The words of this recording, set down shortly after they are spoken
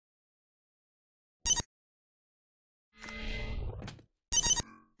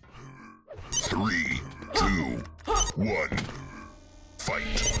3, 2, 1,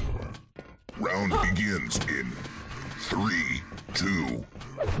 fight. Round begins in 3, 2,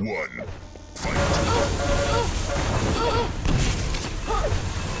 1, fight.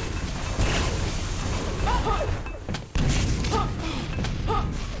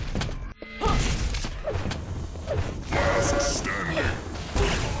 Last standing.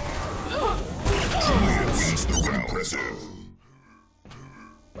 Juliet wins the round. Impressive.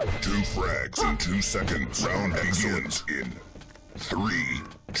 2 frags in 2 seconds. Round begins in 3,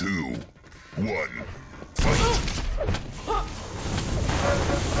 2, 1, fight.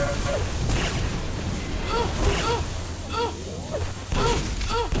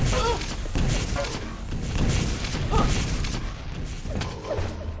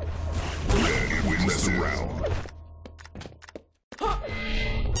 Red wins the round.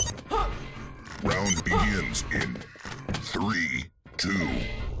 Round begins in 3, 2,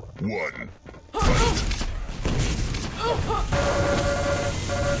 1, fight.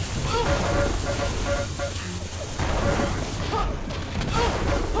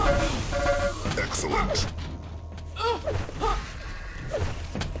 Excellent.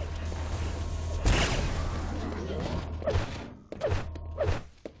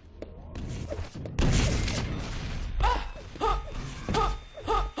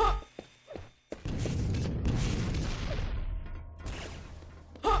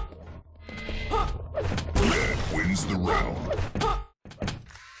 Red wins the round.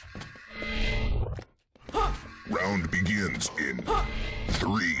 Round begins in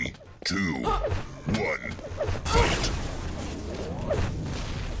 3, 2, 1, fight.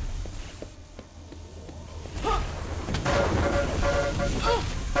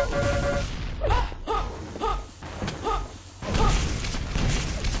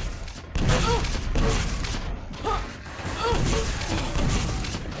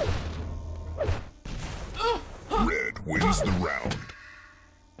 Red wins the round.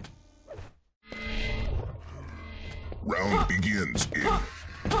 Round begins in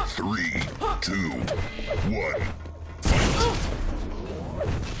 3, 2, 1, fight.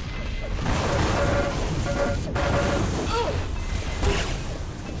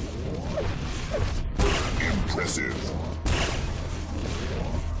 Impressive.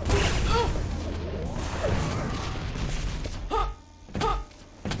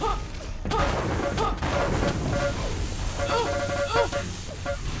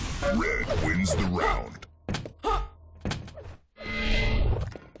 Red wins the round.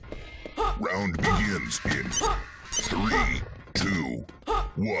 Round begins in 3, 2,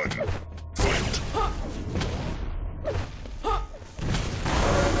 1, fight.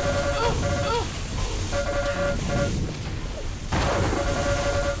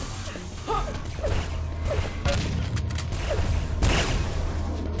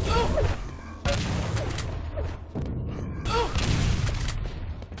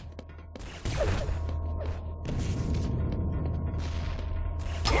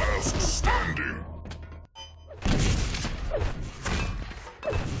 Last standing.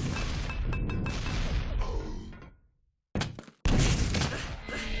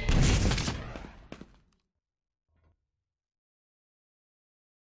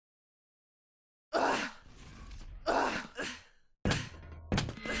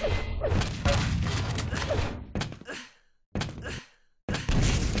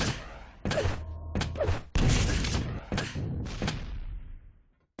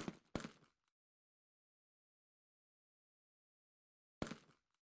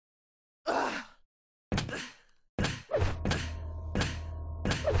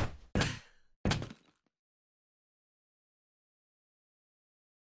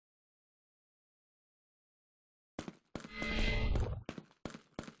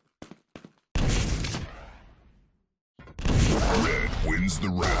 Red wins the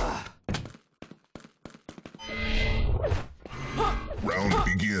round. Round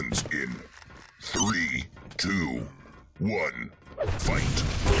begins in 3, 2, 1, fight.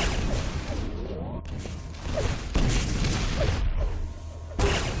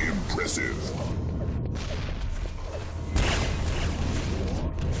 Impressive.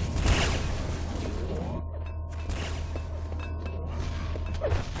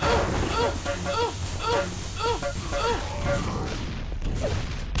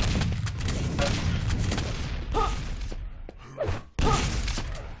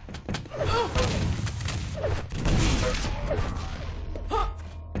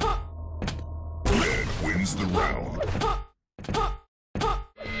 Red wins the round.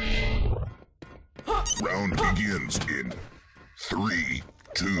 Round begins in 3,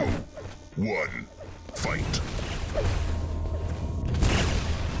 2, 1, fight.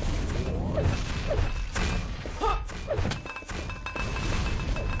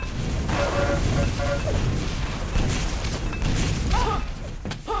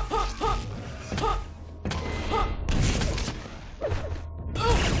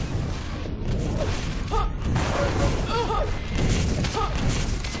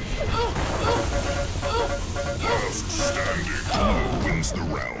 Last standing. Blue wins the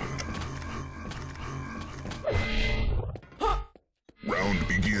round. Round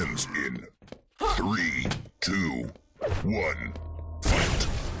begins in 3, 2, 1, fight.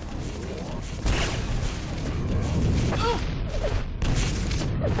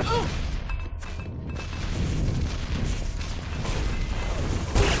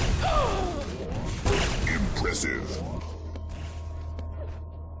 Impressive.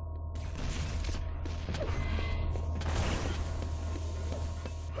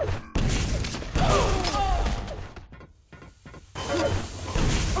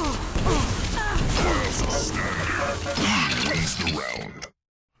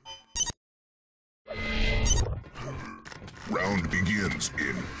 Round begins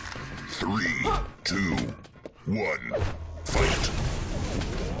in 3, 2, 1, fight.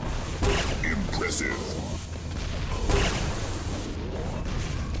 Impressive.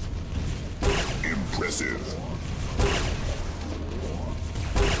 Impressive.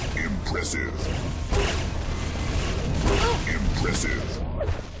 Impressive. Impressive.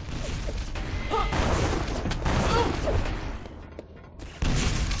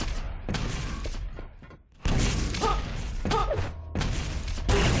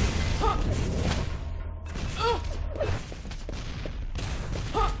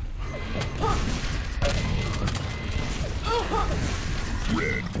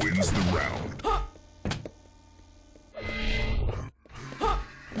 Red wins the round.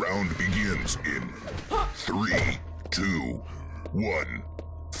 Round begins in 3, 2, 1,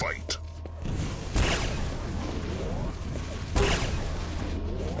 fight.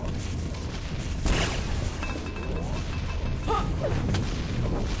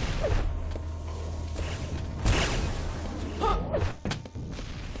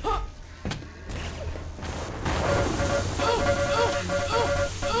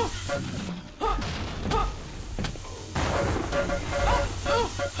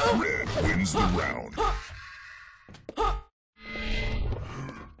 Red wins the round.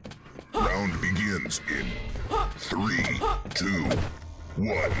 Round begins in 3, 2,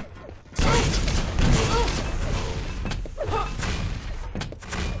 1, fight.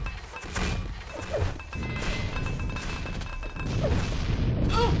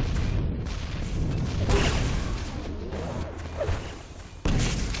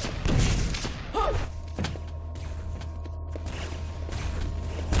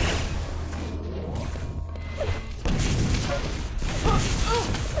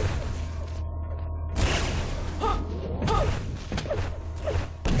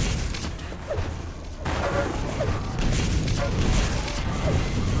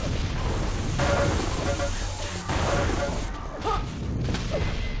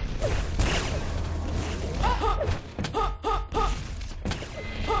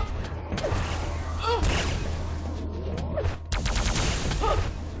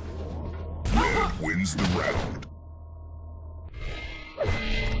 Wins the round.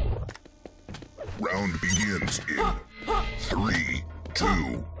 Round begins in 3, 2,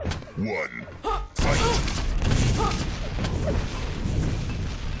 1, fight.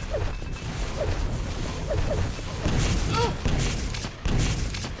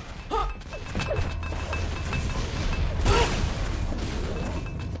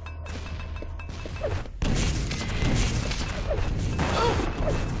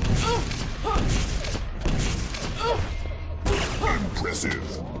 Impressive.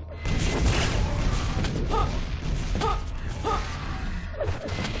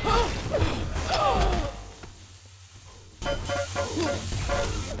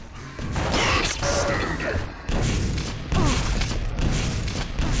 Standing.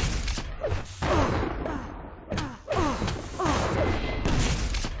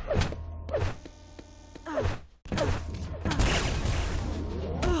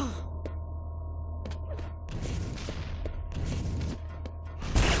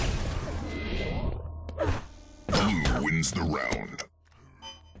 Blue wins the round.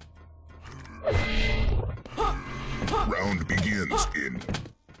 Round begins in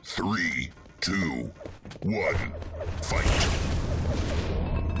 3, 2, 1, fight.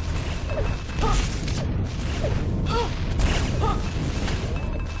 Oh!